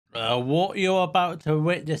What you're about to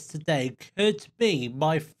witness today could be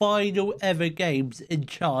my final ever games in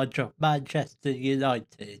charge of Manchester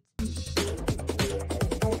United.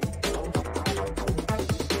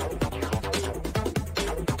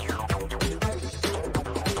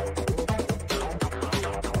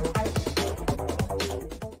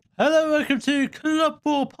 Hello, welcome to Club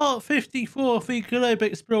War Part 54 of the Globe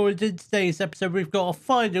Explorers. In today's episode, we've got a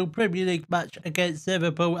final Premier League match against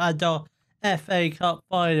Liverpool and our FA Cup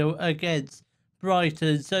final against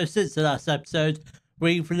Brighton. So since the last episode,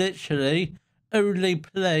 we've literally only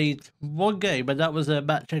played one game, and that was a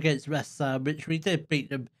match against West Ham, which we did beat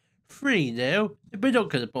them 3-0. We're not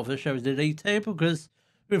going to bother showing the league table because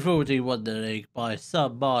we've already won the league by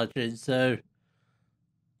some margin, so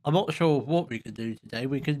I'm not sure what we can do today.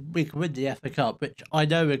 We can win the FA Cup, which I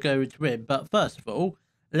know we're going to win. But first of all,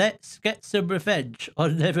 let's get some revenge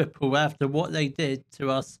on Liverpool after what they did to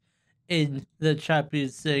us in the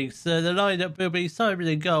Champions League. So the lineup will be Simon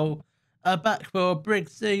in goal, a back four,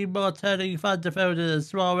 Briggsy, Martelli, Van der Velde and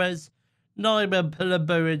Suarez, Nyman,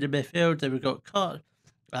 Palumbo in the midfield. Then we've got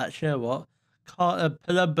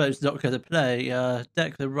Palumbo's not going to play.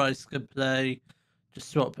 Declan Rice can play. Just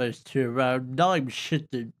swap those two around. Nyman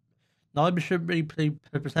shouldn't really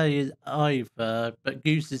play either, but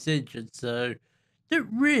Goose is injured, so don't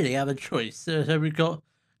really have a choice. So we've got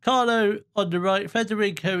Carlo on the right,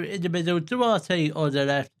 Federico in the middle, Duarte on the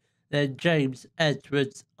left, then James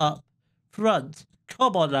Edwards up front.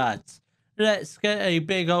 Come on, lads. Let's get a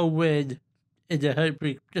big old win in the hope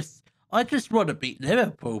I just want to beat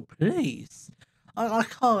Liverpool, please. I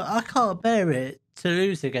can't bear it to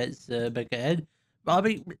lose against them again. I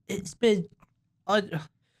mean, it's been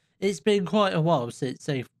quite a while since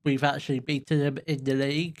we've actually beaten them in the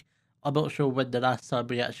league. I'm not sure when the last time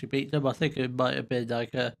we actually beat them. I think it might have been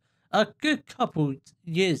like a good couple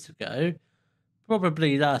years ago.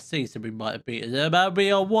 Probably last season we might have beaten them. And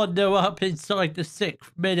we are 1-0 up inside the 6th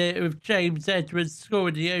minute with James Edwards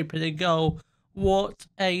scoring the opening goal. What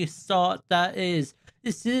a start that is.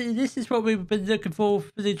 This is what we've been looking for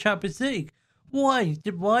the Champions League. Why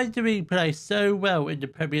do we play so well in the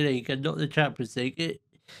Premier League and not the Champions League?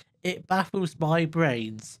 It baffles my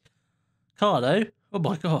brains. Carlo, oh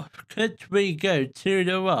my God, could we go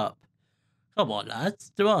 2-0 up? Come on,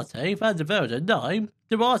 lads. Duarte, Van der Velde, 9.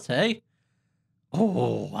 Duarte.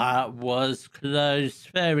 Oh, that was close.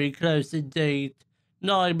 Very close indeed.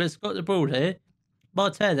 9 has got the ball here.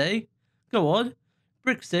 Martelli, go on.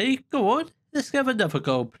 Brixie, go on. Let's have another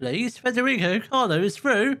goal, please. Federico, Carlo is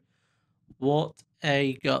through. What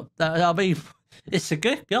a goal. I mean, it's a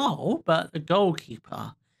good goal, but the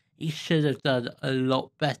goalkeeper, he should have done a lot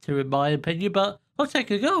better in my opinion, but I'll take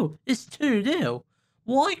a goal. It's 2-0.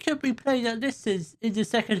 Why can't we play like this in the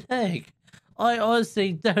second leg? I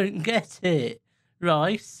honestly don't get it.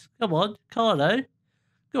 Rice, come on. Carlo,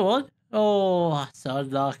 go on. Oh, that's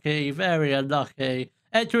unlucky. Very unlucky.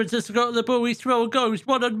 Edwards has got the ball. He's throwing goals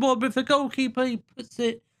 1-on-1 with the goalkeeper. He puts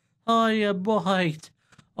it high and wide.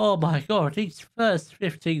 Oh my God, these first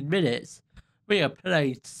 15 minutes, we have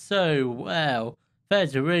played so well.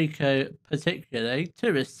 Federico particularly,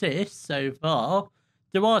 2 assists so far.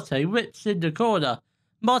 Duarte whips in the corner.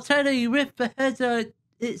 Martelli with the header.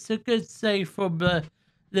 It's a good save from the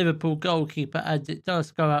Liverpool goalkeeper, and it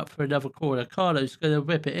does go out for another corner. Carlo's going to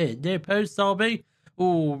whip it in. Near post, Army.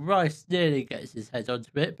 Oh, Rice nearly gets his head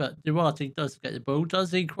onto it, but Duarte does get the ball.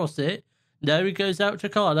 Does he cross it? No, he goes out to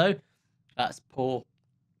Carlo. That's poor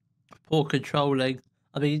controlling.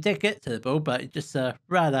 I mean, he did get to the ball, but he just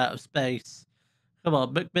ran out of space. Come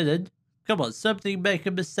on, McMillan. Come on, somebody make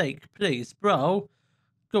a mistake, please, bro.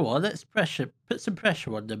 Go on, let's put some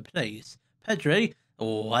pressure on them, please. Pedri.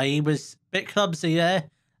 Oh, he was a bit clumsy there.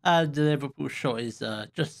 And the Liverpool shot is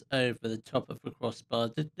just over the top of the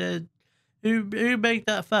crossbar. Who made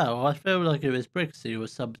that foul? I feel like it was Brixie or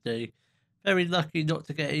somebody. Very lucky not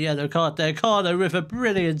to get a yellow card there. Carlo with a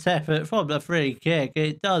brilliant effort from the free kick.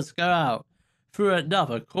 It does go out through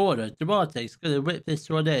another corner. Duarte's going to whip this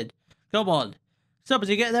one in. Come on.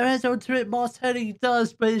 Somebody get their head onto it. Martelli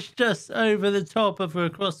does, but it's just over the top of the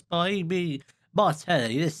crossbar.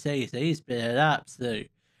 Martelli, this season, he's been an absolute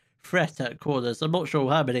threat at corners. I'm not sure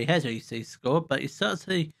how many headers he's scored, but he's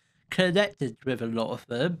certainly connected with a lot of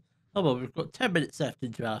them. Come on, we've got 10 minutes left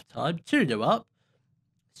into half time. 2-0 up.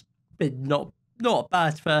 Been not a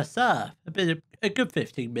bad first half. It's been a good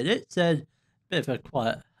 15 minutes and a bit of a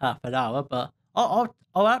quiet half an hour, but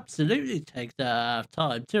I'll absolutely take that half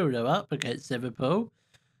time. 2-0 up against Liverpool.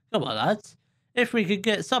 Come on, lads. If we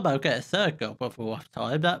could somehow get a third goal before half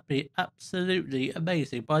time, that'd be absolutely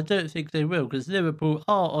amazing. But I don't think they will because Liverpool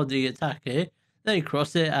are on the attack here. They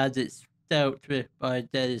cross it and it's dealt with by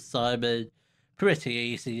Dennis Simon. Pretty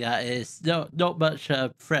easy, that is. Not much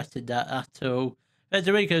threat in that at all.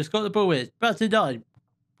 Federico's got the ball in. Batting 9.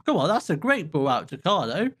 Come on, that's a great ball out to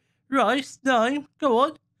Carlo. Rice, 9. Go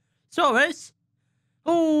on. Suarez.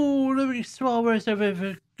 Oh, Luis Suarez with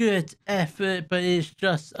a good effort, but it's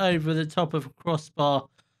just over the top of a crossbar.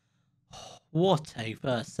 What a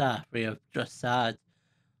first half we have just had.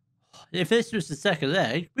 If this was the second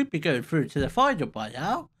leg, we'd be going through to the final by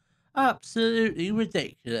now. Absolutely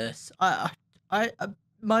ridiculous. My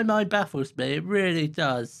mind baffles me. It really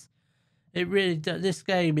does. It really does. This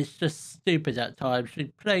game is just stupid at times. We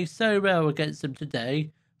play so well against them today,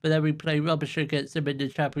 but then we play rubbish against them in the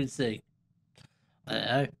Champions League.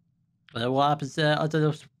 I don't know what happens there. I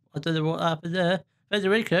don't know what happened there.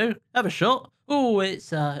 Federico, have a shot. Oh,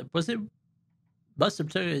 it's must have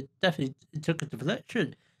definitely took a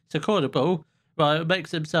deflection. It's a corner ball. Right, it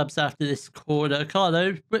makes some subs after this corner.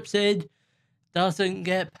 Carlo whips in. Doesn't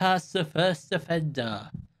get past the first defender.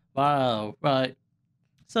 Wow, right.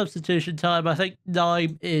 Substitution time. I think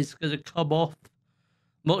 9 is going to come off.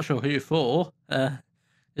 Not sure who for.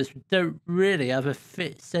 Because we don't really have a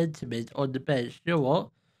fit sentiment on the bench. You know what?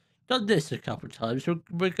 Done this a couple of times.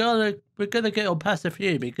 We're gonna get on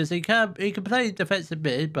Passafiumi because he can play defensive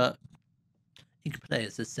mid, but he can play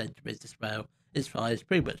as a centre mid as well. It's fine. It's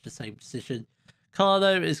pretty much the same position.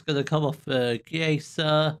 Carlo is going to come off for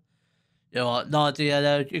Chiesa. You know what?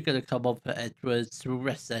 Nardiello, you're going to come on for Edwards. We'll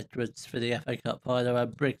rest Edwards for the FA Cup final.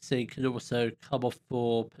 And Briggsy can also come off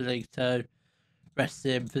for Polito. Rest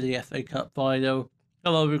him for the FA Cup final.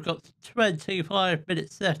 Come on, we've got 25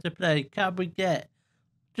 minutes left to play. Can we get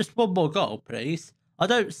just one more goal, please? I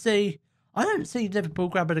don't see Liverpool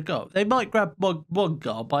grabbing a goal. They might grab one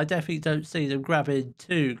goal, but I definitely don't see them grabbing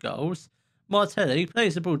 2 goals. Martelli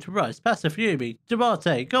plays the ball to Rice. Passafiumi.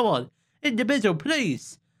 Duarte, go on. In the middle,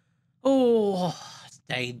 please. Oh, it's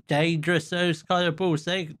dangerous, those kind of balls.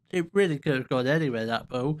 It really could have gone anywhere, that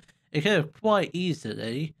ball. It could have quite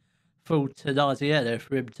easily fallen to Nardiello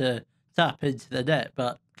for him to tap into the net,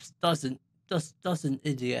 but just doesn't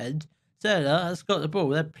in the end. Zella has got the ball.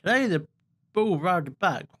 They're playing the ball round the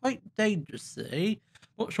back quite dangerously.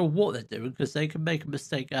 Not sure what they're doing because they can make a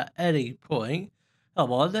mistake at any point.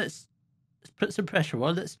 Come on, let's put some pressure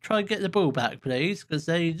on. Let's try and get the ball back, please, because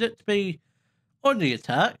they look to be on the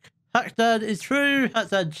attack. Hackdan is through.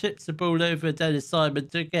 Hackdan chips the ball over Dennis Simon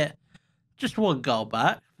to get just one goal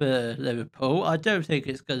back for Liverpool. I don't think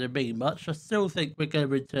it's going to be much. I still think we're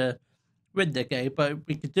going to win the game, but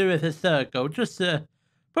we could do with a 3rd goal just to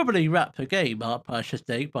probably wrap the game up, I should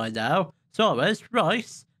think, by now. Suarez,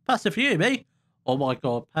 Rice, Passafiumi. Oh my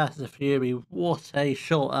God, Passafiumi, what a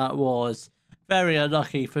shot that was. Very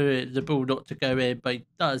unlucky for the ball not to go in, but it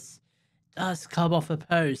does come off a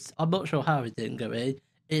post. I'm not sure how it didn't go in.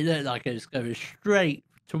 It looked like it was going straight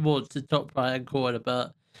towards the top right-hand corner,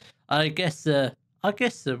 but I guess the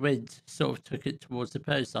wind sort of took it towards the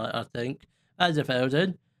post, I think.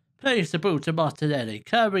 Vandervelden plays the ball to Martinelli.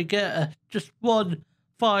 Can we get just one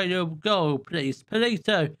final goal, please?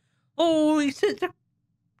 Polito. Oh, he's hit the...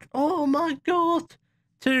 Oh, my God.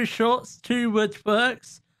 2 shots, 2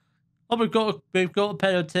 woodworks. Oh, we've got a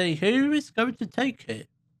penalty. Who is going to take it?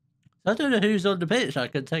 I don't know who's on the pitch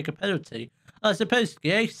that can take a penalty. I suppose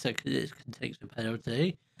Chiesa can take the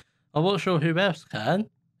penalty. I'm not sure who else can.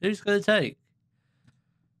 Who's going to take?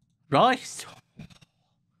 Rice?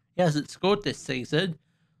 He hasn't scored this season.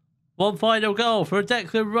 One final goal for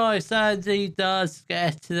Declan Rice, and he does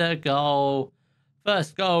get the goal.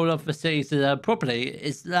 First goal of the season, and probably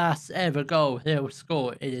his last ever goal he'll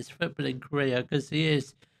score in his footballing career, because he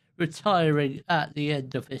is retiring at the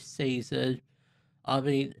end of this season. I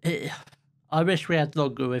mean, I wish we had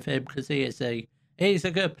longer with him, because he's a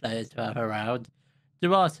good player to have around.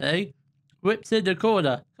 Duarte whips in the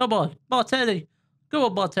corner. Come on, Martelli. Go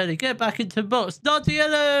on, Martelli. Get back into the box.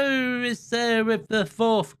 Nardiello is there with the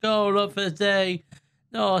 4th goal of the day.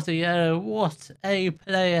 Nardiello, what a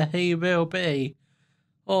player he will be.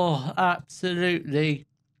 Oh, absolutely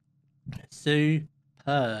superb.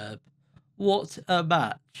 What a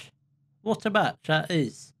match. What a match that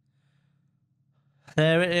is.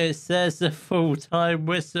 There it is. There's the full-time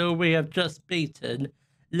whistle. We have just beaten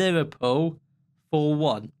Liverpool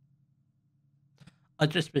 4-1. I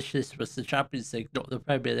just wish this was the Champions League, not the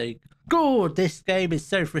Premier League. God, this game is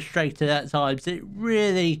so frustrating at times. It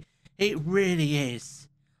really is.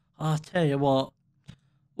 I'll tell you what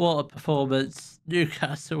a performance.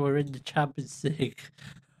 Newcastle are in the Champions League.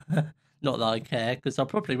 Not that I care, because I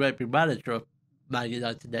probably won't be manager of Man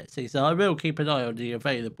United next season. I will keep an eye on the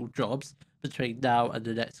available jobs between now and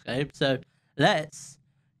the next game. So let's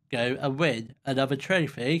go and win another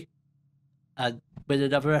trophy and win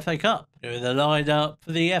another FA Cup. The lineup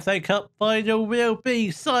for the FA Cup final will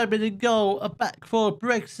be Simon in goal, a back four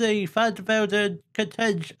Brixie, Van der Velden,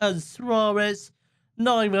 Katenge and Suarez,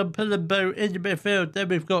 Nyman, Palumbo in the midfield. Then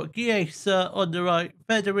we've got Chiesa on the right,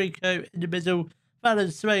 Federico in the middle,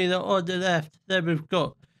 Valenzuela on the left. Then we've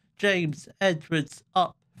got James Edwards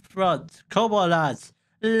up front. Come on, lads.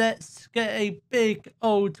 Let's get a big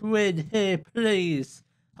old win here, please.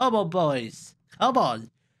 Come on, boys. Come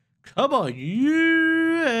on. Come on,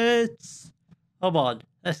 come on.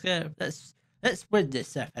 Let's win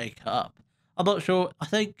this FA Cup. I'm not sure. I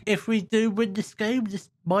think if we do win this game,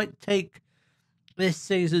 this might take this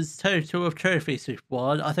season's total of trophies we've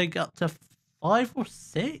won. I think up to 5 or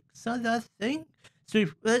 6. I think. So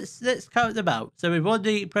let's count them out. So we've won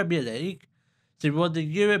the Premier League. So we won the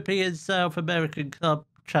European South American Club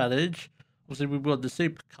Challenge. Also, we won the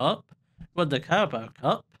Super Cup. Won the Carabao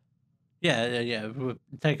Cup. Yeah. We'll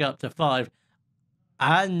take it up to 5.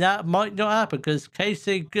 And that might not happen because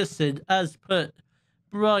Casey Gusson has put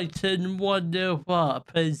Brighton 1-0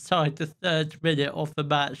 up inside the 3rd minute of the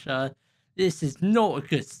match. This is not a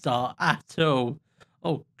good start at all.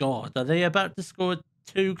 Oh, God. Are they about to score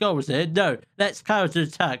 2 goals here? No. Let's counter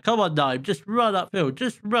attack. Come on, Nime. Just run upfield.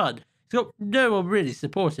 Just run. He's got no one really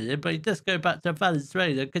supporting him, but he does go back to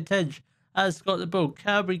Valenzuela. Katenge has got the ball.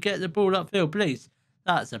 Can we get the ball upfield, please?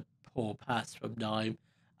 That's a poor pass from Nime.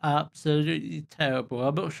 Absolutely terrible.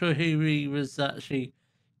 I'm not sure who he was actually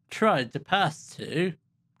trying to pass to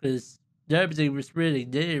because nobody was really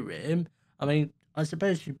near him. I mean, I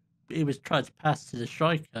suppose he was trying to pass to the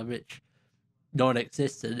striker, which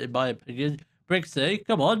non-existent in my opinion. Brixie,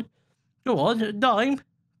 come on. Go on, Nime.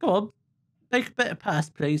 Come on. Make a better pass,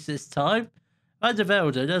 please, this time. Van der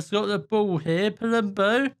Velden has got the ball here.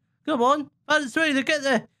 Palumbo. Come on. Valenzuela, get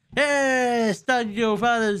there. Yes, Daniel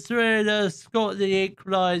Valenzuela's got the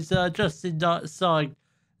equaliser just in that side.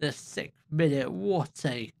 The 6th minute. What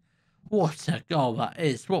a goal that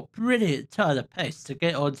is. What brilliant turn of pace to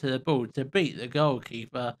get onto the ball to beat the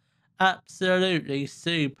goalkeeper. Absolutely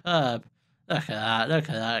superb. Look at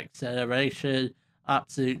that acceleration.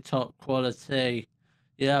 Absolute top quality.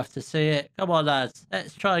 You have to see it. Come on, lads.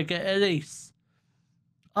 Let's try and get at least,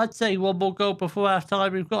 I'd say, 1 more goal before half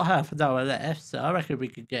time. We've got half an hour left, so I reckon we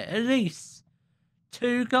could get at least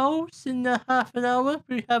 2 goals in the half an hour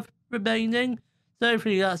we have remaining. So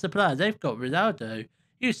hopefully that's the plan. They've got Ronaldo.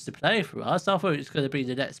 He used to play for us. I thought it was going to be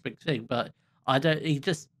the next big thing, but he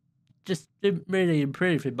just didn't really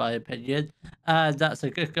improve in my opinion. And that's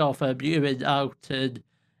a good goal for Ewan Alton.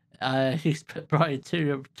 He's put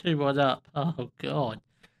Brighton 2-1 up. Oh, God.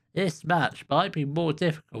 This match might be more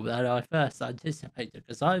difficult than I first anticipated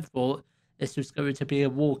because I thought this was going to be a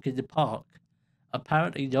walk in the park.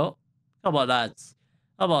 Apparently not. Come on, lads.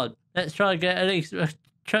 Come on. Let's try and get at least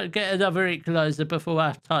get another equaliser before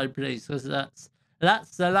half time, please, because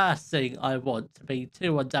that's the last thing I want, to be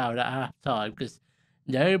 2-1 down at half time, because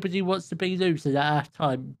nobody wants to be losing at half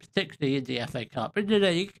time, particularly in the FA Cup. In the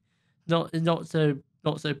league, not so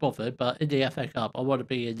bothered, but in the FA Cup, I want to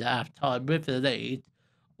be in the half time with the lead.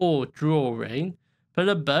 Or drawing.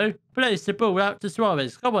 Palumbo plays the ball out to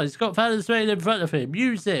Suarez. Come on, he's got Valenzuela in front of him.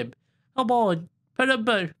 Use him. Come on.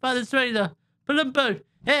 Palumbo. Valenzuela. Palumbo.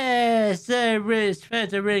 Yes, there is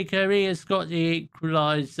Federico. He has got the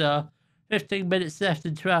equaliser. 15 minutes left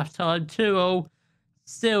into half time. 2-2.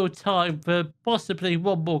 Still time for possibly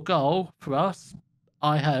 1 more goal for us.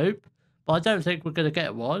 I hope. But I don't think we're going to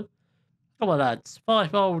get one. Come on, lads.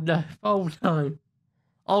 5. Oh, no. Oh, no.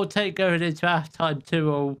 I'll take going into half-time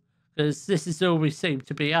 2-2, because this is all we seem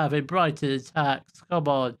to be having. Brighton attacks. Come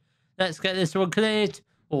on. Let's get this one cleared.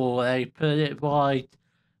 Oh, they put it wide.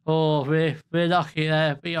 Oh, we're lucky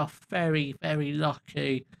there. We are very, very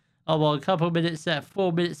lucky. Come on, a couple of minutes left.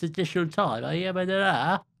 4 minutes additional time. Are you having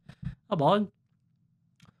that? Come on.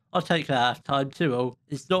 I'll take the half-time 2-2.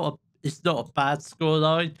 It's not a bad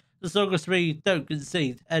scoreline. As long as we don't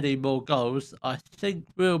concede any more goals, I think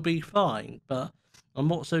we'll be fine. But I'm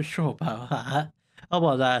not so sure about that. Come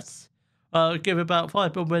on, lads. Give about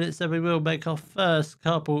 5 more minutes and we will make our first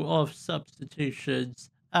couple of substitutions.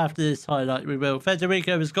 After this highlight, we will.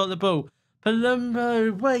 Federico has got the ball.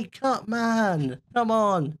 Palumbo, wake up, man. Come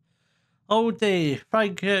on. Oh, dear.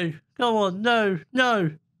 Franco. Come on. No.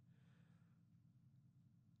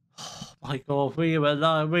 Oh, my God. We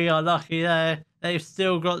are lucky there. They've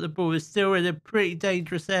still got the ball. It's still in a pretty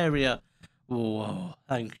dangerous area. Oh,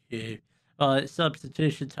 thank you. Right,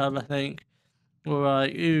 substitution time, I think.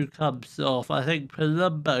 Alright, who comes off? I think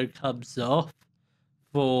Palumbo comes off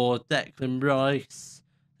for Declan Rice.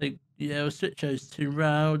 I think, we'll switch those 2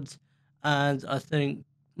 rounds. And I think,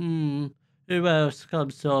 who Who else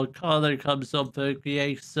comes on? Carlo comes on for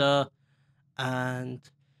Chiesa. And,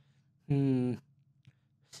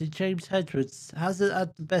 see, James Edwards hasn't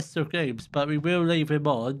had the best of games, but we will leave him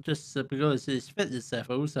on just because his fitness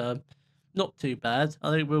levels are not too bad.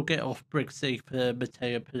 I think we'll get off Brixie for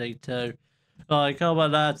Matteo Polito. Right, come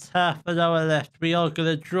on, lads. Half an hour left. We are going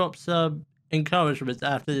to drop some encouragement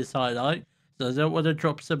after this highlight. So I don't want to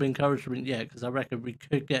drop some encouragement yet because I reckon we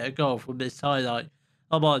could get a goal from this highlight.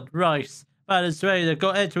 Come on, Rice. Venezuela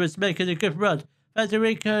got Edwards making a good run.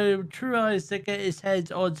 Federico tries to get his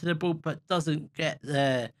head onto the ball but doesn't get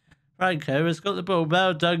there. Franco has got the ball.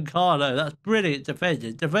 Well done, Carlo. That's brilliant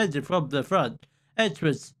defending. Defended from the front.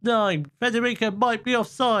 Edwards, 9. Federico might be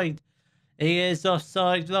offside. He is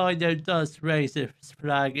offside. Lino does raise his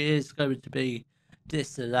flag. It is going to be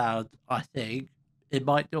disallowed, I think. It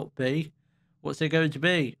might not be. What's it going to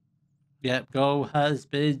be? Yep, goal has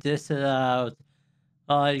been disallowed.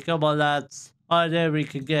 Alright, come on, lads. I know we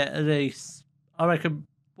can get at least, I reckon,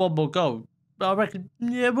 one more goal. I reckon,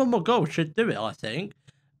 yeah, one more goal should do it, I think.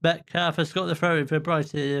 Metcalf has got the throw in for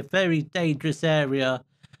Brighton in a very dangerous area.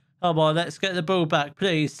 Come on, let's get the ball back,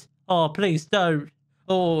 please. Oh, please don't.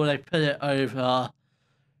 Oh, they put it over.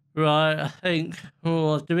 Right, I think.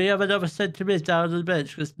 Oh, do we have another centre mid down on the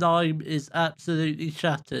bench? Because 9 is absolutely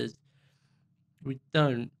shattered. We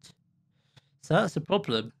don't. So that's a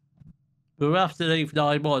problem. We'll have to leave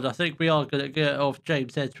 9 on. I think we are going to get off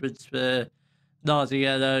James Edwards for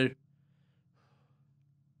Nardiello.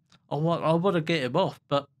 I want to get him off,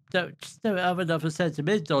 but just don't have another centre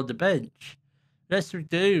mid on the bench. Yes, we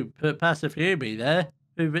do put Passafiumi there,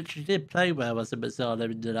 which did play well as a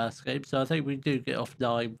Mazzano in the last game, so I think we do get off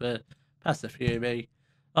 9 for Passafiumi.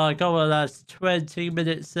 Alright, come on, lads. 20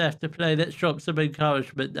 minutes left to play. Let's drop some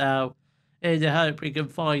encouragement now in the hope we can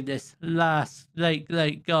find this last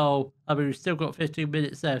late goal. I mean, we've still got 15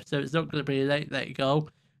 minutes left, so it's not going to be a late goal.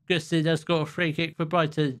 Gustin has got a free kick for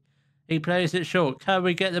Brighton. He plays it short. Can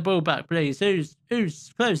we get the ball back, please? Who's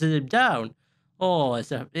closing him down? Oh,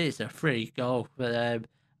 it's a free goal for them.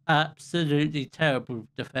 Absolutely terrible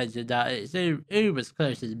defending that is. Who was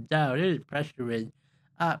closing him down? Who was pressuring?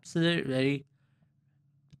 Absolutely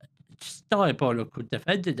just diabolical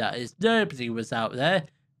defending that is. Nobody was out there.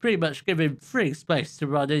 Pretty much giving free space to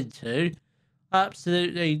run into.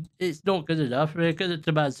 Absolutely, it's not good enough. We're going to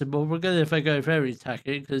demand some more. We're going to go very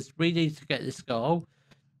attacking because we need to get this goal.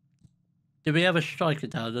 Do we have a striker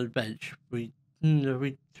down on the bench?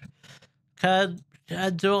 Can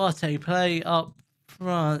Duarte play up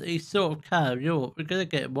front? He sort of can. You know what? We're going to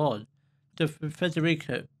get him on. To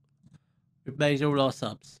Federico. We've made all our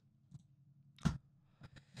subs.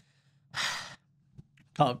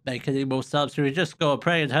 Can't make any more subs, so we just got to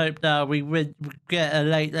pray and hope now we get a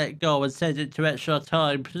late goal and send it to extra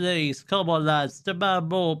time. Please, come on, lads. Demand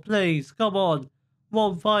more, please. Come on.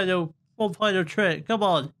 One final trick. Come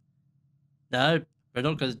on. No, we're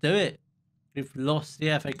not going to do it. We've lost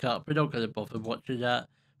the FA Cup. We're not going to bother watching that.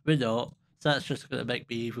 We're not. So that's just going to make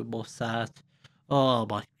me even more sad. Oh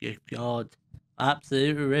my good God.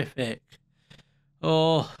 Absolutely horrific.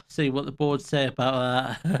 Oh, see what the board say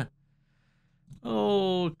about that.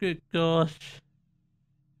 Oh, good gosh.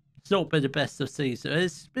 It's not been the best of season.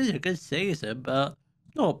 It's been a good season, but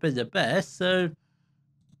not been the best. So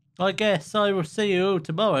I guess I will see you all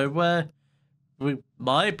tomorrow where we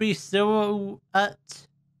might be still at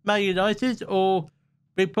Man United, or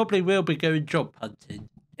we probably will be going job hunting.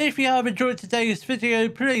 If you have enjoyed today's video,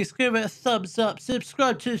 please give it a thumbs up,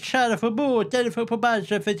 subscribe to the channel for more Daily Football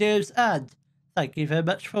Manager videos, and thank you very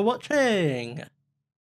much for watching.